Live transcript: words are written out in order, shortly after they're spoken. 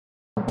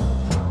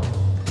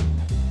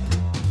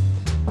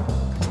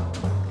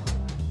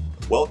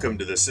Welcome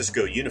to the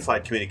Cisco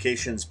Unified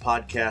Communications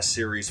podcast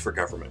series for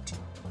government.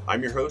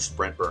 I'm your host,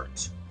 Brent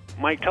Burns.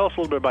 Mike, tell us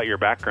a little bit about your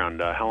background.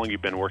 How long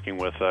you've been working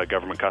with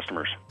government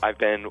customers? I've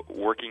been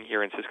working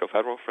here in Cisco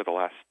Federal for the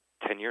last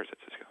 10 years at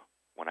Cisco.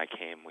 When I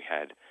came, we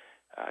had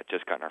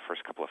just gotten our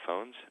first couple of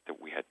phones.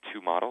 We had two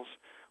models,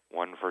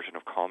 one version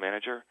of Call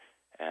Manager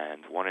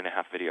and 1.5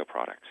 video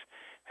products.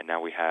 And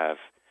now we have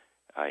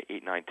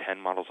 8, 9,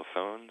 10 models of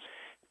phones,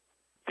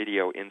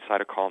 video inside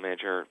a Call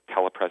Manager,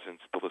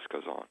 telepresence, the list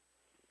goes on.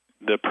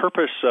 The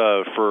purpose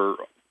for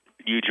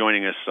you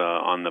joining us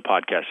on the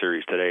podcast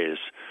series today is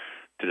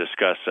to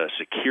discuss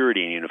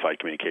security in unified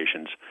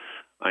communications.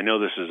 I know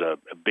this is a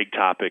big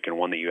topic and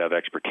one that you have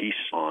expertise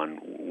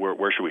on.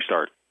 Where should we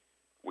start?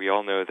 We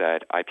all know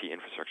that IP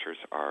infrastructures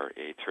are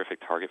a terrific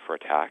target for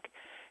attack,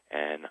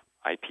 and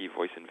IP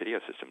voice and video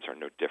systems are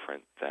no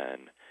different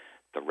than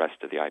the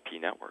rest of the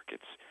IP network.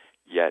 It's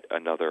yet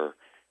another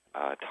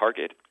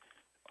target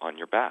on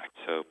your back.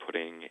 So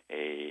putting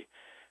a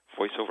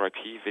voice over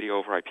IP, video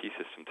over IP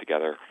system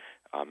together,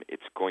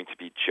 it's going to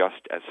be just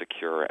as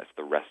secure as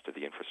the rest of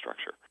the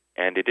infrastructure.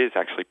 And it is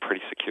actually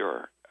pretty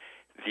secure.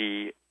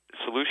 The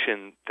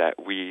solution that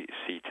we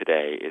see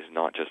today is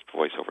not just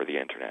voice over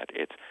the internet.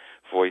 It's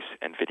voice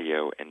and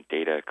video and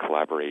data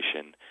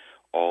collaboration,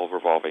 all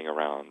revolving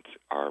around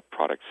our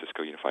product,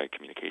 Cisco Unified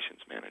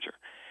Communications Manager.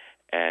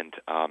 And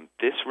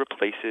this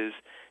replaces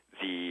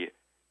the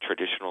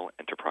traditional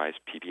enterprise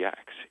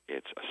PBX.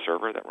 It's a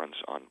server that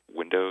runs on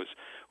Windows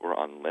or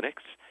on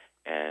Linux,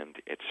 and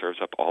it serves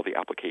up all the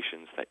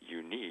applications that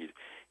you need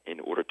in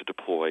order to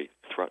deploy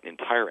throughout an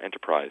entire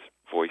enterprise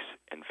voice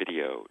and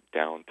video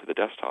down to the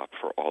desktop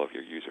for all of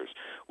your users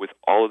with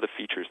all of the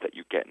features that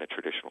you get in a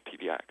traditional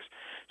PBX.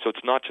 So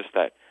it's not just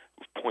that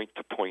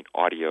point-to-point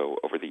audio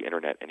over the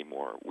internet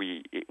anymore.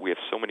 We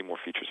have so many more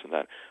features than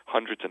that,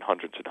 hundreds and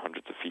hundreds and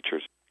hundreds of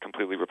features,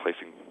 completely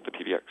replacing the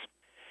PBX.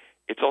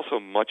 It's also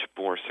much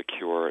more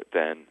secure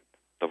than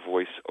the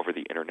voice over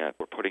the internet.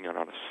 We're putting it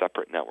on a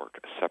separate network,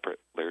 a separate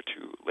layer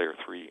 2, layer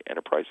 3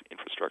 enterprise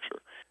infrastructure.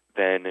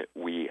 Then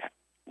we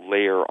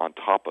layer on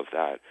top of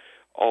that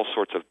all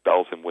sorts of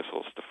bells and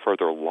whistles to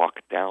further lock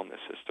down the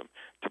system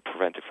to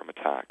prevent it from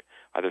attack,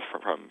 either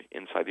from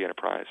inside the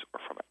enterprise or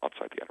from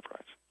outside the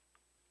enterprise.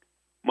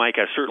 Mike,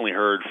 I've certainly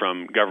heard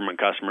from government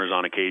customers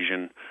on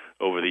occasion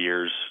over the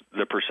years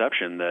the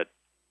perception that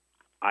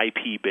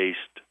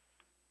IP-based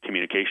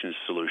communications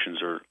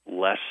solutions are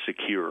less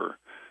secure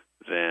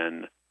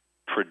than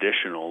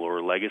traditional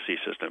or legacy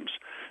systems.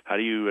 How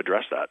do you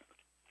address that?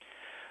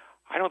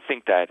 I don't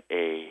think that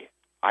a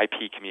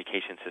IP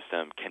communication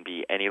system can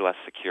be any less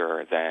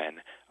secure than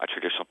a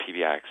traditional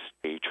PBX.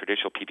 A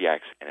traditional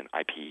PBX and an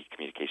IP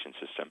communication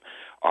system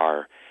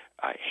are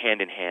hand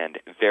in hand,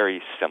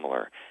 very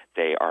similar.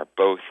 They are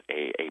both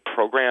a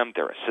program,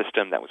 they're a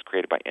system that was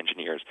created by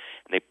engineers,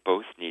 and they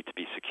both need to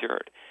be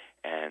secured.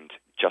 And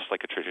just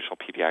like a traditional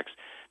PBX,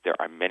 there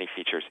are many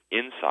features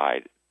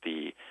inside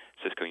the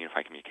Cisco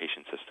Unified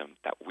Communication System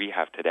that we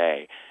have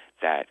today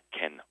that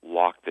can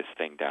lock this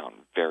thing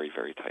down very,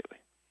 very tightly.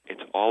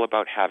 It's all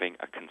about having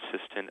a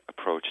consistent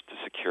approach to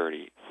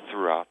security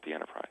throughout the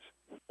enterprise.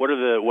 What are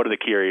the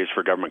key areas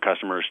for government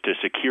customers to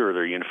secure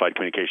their unified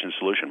communications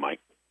solution, Mike?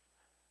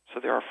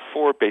 So there are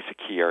 4 basic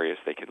key areas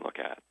they can look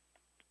at: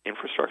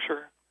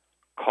 infrastructure,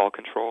 call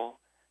control,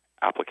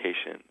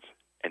 applications,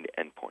 and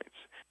endpoints.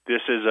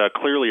 This is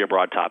clearly a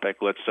broad topic.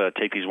 Let's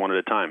take these one at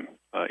a time.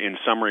 In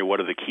summary, what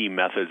are the key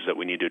methods that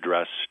we need to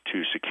address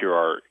to secure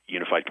our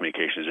unified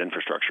communications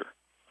infrastructure?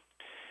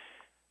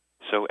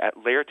 So at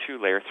layer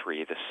 2, layer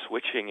 3, the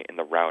switching and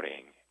the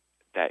routing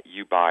that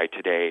you buy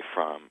today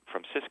from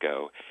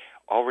Cisco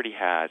already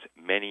has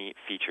many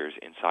features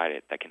inside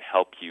it that can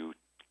help you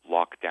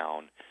lock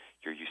down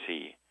your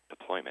UC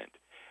deployment.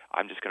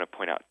 I'm just going to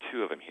point out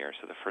 2 of them here.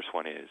 So the first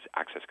one is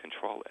access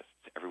control lists.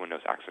 Everyone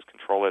knows access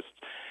control lists.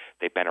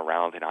 They've been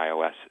around in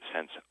iOS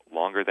since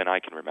longer than I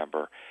can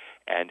remember.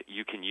 And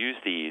you can use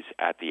these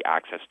at the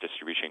access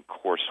distribution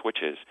core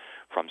switches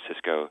from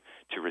Cisco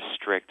to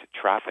restrict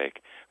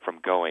traffic from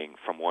going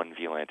from one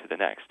VLAN to the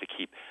next, to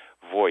keep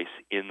voice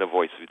in the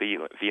voice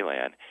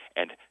VLAN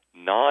and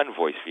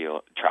non-voice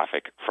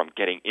traffic from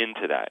getting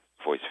into that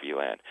voice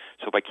VLAN.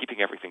 So by keeping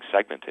everything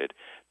segmented,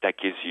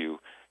 that gives you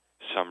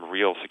some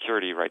real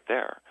security right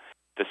there.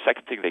 The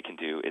second thing they can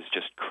do is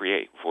just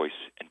create voice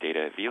and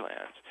data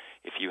VLANs.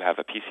 If you have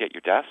a PC at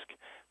your desk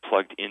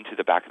plugged into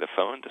the back of the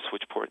phone, the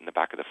switch port in the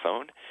back of the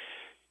phone,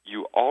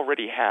 you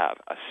already have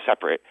a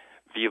separate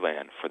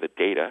VLAN for the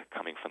data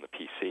coming from the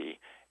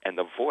PC and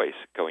the voice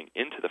going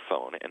into the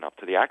phone and up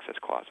to the access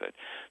closet.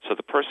 So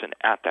the person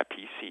at that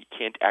PC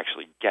can't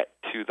actually get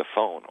to the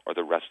phone or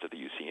the rest of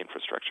the UC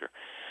infrastructure.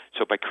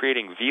 So by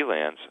creating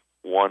VLANs,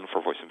 one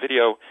for voice and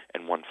video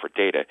and one for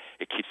data,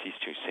 it keeps these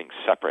 2 things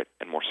separate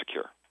and more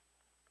secure.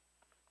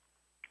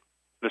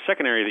 The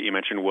second area that you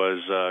mentioned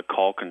was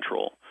call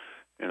control.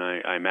 And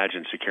I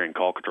imagine securing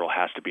call control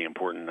has to be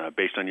important.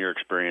 Based on your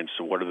experience,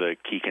 what are the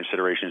key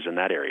considerations in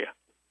that area?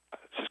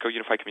 Cisco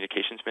Unified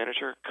Communications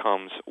Manager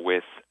comes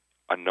with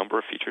a number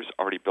of features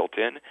already built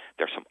in.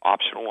 There are some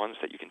optional ones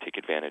that you can take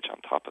advantage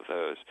on top of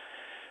those.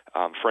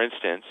 For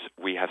instance,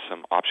 we have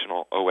some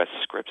optional OS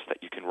scripts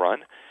that you can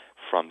run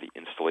from the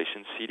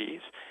installation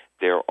CDs.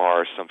 There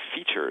are some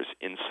features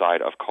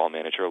inside of Call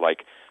Manager,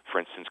 like, for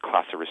instance,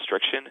 class of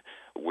restriction,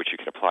 which you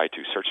can apply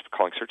to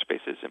calling search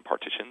spaces and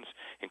partitions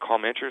in Call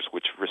Managers,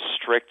 which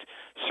restrict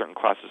certain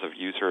classes of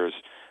users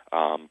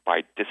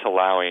by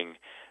disallowing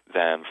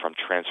them from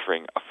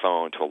transferring a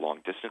phone to a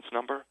long-distance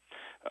number.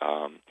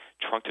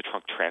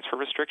 Trunk-to-trunk transfer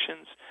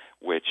restrictions,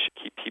 which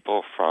keep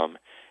people from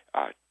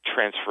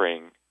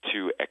transferring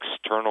to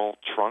external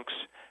trunks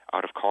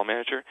out of Call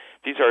Manager.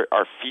 These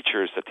are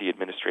features that the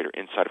administrator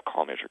inside of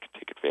Call Manager can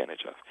take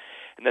advantage of.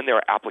 And then there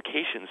are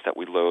applications that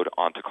we load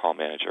onto Call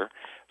Manager,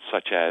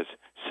 such as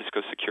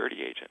Cisco Security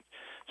Agent.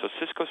 So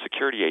Cisco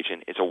Security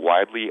Agent is a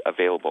widely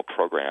available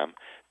program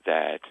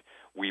that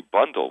we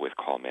bundle with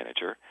Call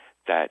Manager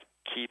that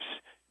keeps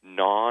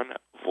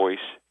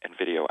non-voice and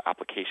video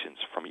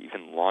applications from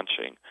even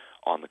launching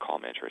on the Call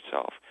Manager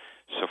itself.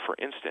 So for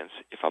instance,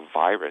 if a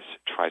virus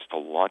tries to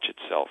launch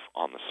itself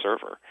on the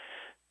server,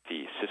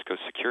 the Cisco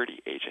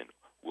Security Agent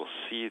will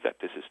see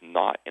that this is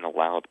not an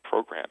allowed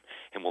program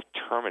and will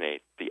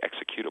terminate the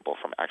executable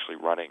from actually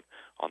running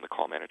on the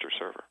Call Manager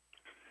server.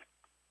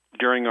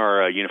 During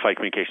our Unified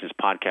Communications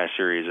podcast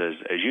series,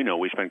 as you know,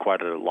 we spend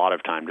quite a lot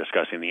of time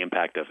discussing the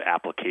impact of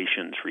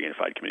applications for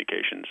Unified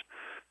Communications.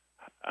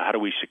 How do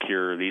we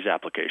secure these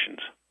applications?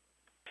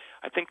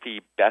 I think the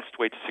best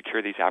way to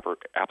secure these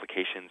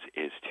applications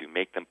is to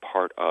make them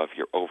part of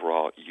your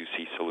overall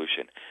UC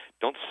solution.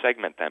 Don't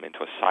segment them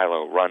into a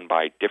silo run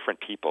by different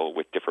people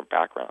with different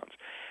backgrounds.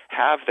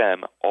 Have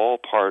them all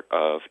part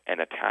of and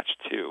attached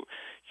to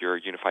your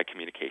unified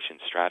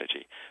communications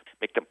strategy.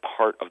 Make them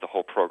part of the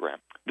whole program.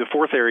 The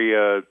fourth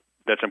area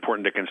that's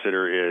important to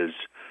consider is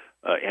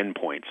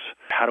endpoints.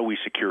 How do we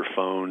secure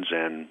phones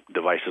and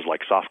devices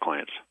like soft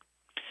clients?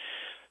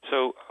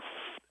 So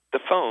the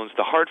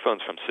hard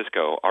phones from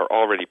Cisco are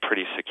already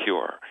pretty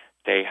secure.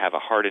 They have a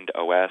hardened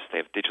OS, they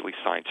have digitally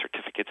signed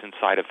certificates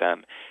inside of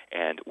them,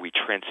 and we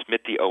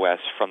transmit the OS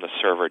from the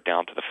server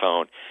down to the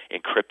phone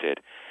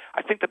encrypted.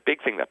 I think the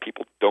big thing that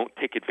people don't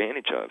take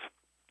advantage of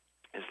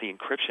is the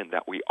encryption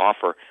that we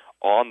offer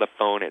on the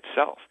phone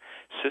itself.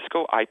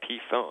 Cisco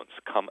IP phones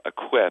come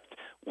equipped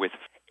with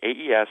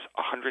AES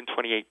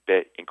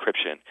 128-bit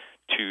encryption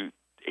to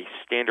a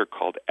standard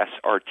called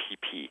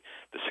SRTP,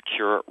 the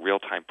Secure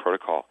Real-Time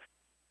Protocol.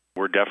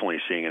 We're definitely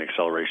seeing an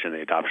acceleration in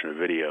the adoption of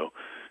video.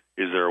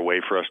 Is there a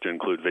way for us to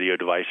include video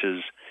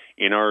devices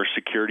in our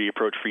security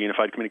approach for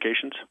unified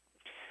communications?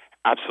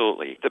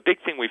 Absolutely. The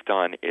big thing we've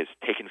done is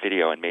taken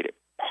video and made it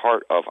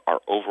part of our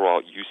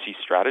overall UC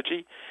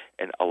strategy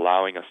and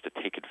allowing us to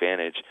take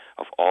advantage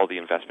of all the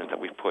investment that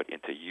we've put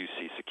into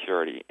UC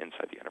security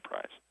inside the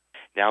enterprise.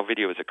 Now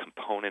video is a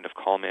component of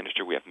Call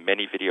Manager. We have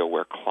many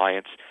video-aware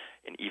clients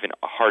and even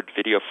a hard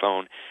video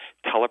phone.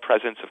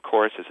 Telepresence, of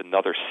course, is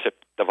another SIP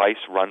device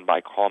run by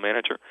Call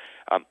Manager.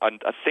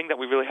 A thing that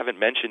we really haven't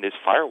mentioned is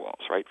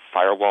firewalls, right?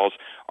 Firewalls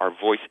are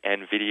voice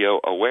and video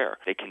aware.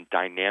 They can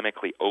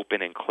dynamically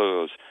open and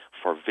close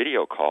for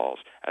video calls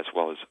as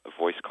well as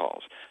voice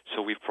calls.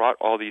 So we've brought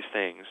all these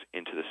things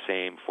into the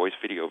same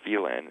voice-video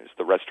VLAN as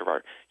the rest of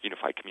our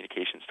unified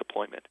communications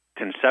deployment.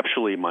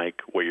 Conceptually,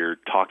 Mike, what you're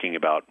talking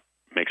about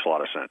makes a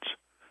lot of sense.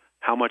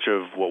 How much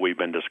of what we've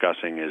been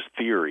discussing is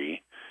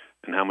theory,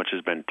 and how much has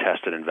been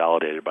tested and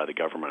validated by the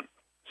government?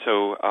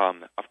 So,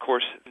 of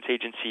course,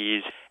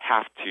 agencies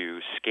have to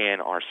scan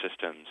our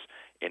systems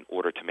in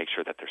order to make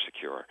sure that they're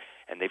secure.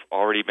 And they've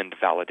already been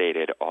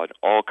validated on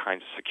all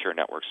kinds of secure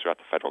networks throughout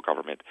the federal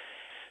government.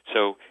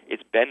 So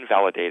it's been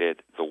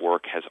validated. The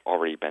work has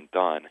already been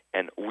done.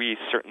 And we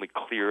certainly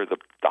clear the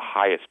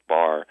highest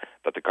bar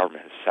that the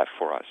government has set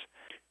for us.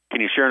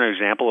 Can you share an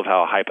example of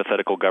how a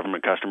hypothetical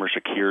government customer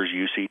secures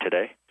UC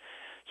today?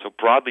 So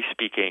broadly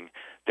speaking,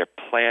 they're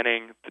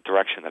planning the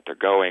direction that they're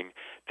going.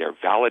 They're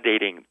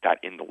validating that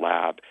in the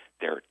lab.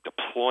 They're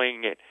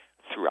deploying it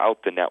throughout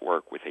the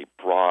network with a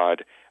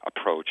broad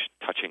approach,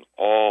 touching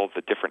all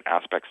the different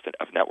aspects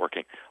of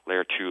networking,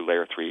 layer 2,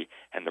 layer 3,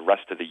 and the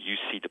rest of the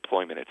UC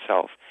deployment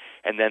itself.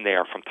 And then they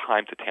are from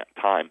time to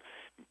time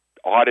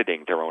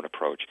auditing their own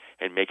approach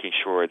and making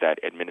sure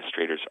that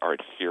administrators are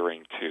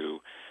adhering to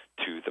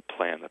the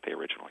plan that they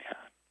originally had.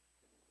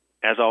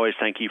 As always,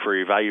 thank you for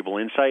your valuable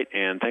insight,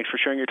 and thanks for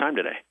sharing your time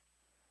today.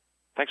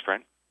 Thanks,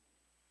 Brent.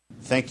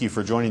 Thank you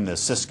for joining the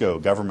Cisco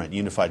Government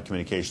Unified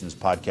Communications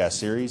podcast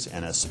series,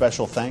 and a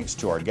special thanks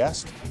to our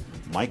guest,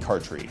 Mike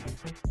Hartree.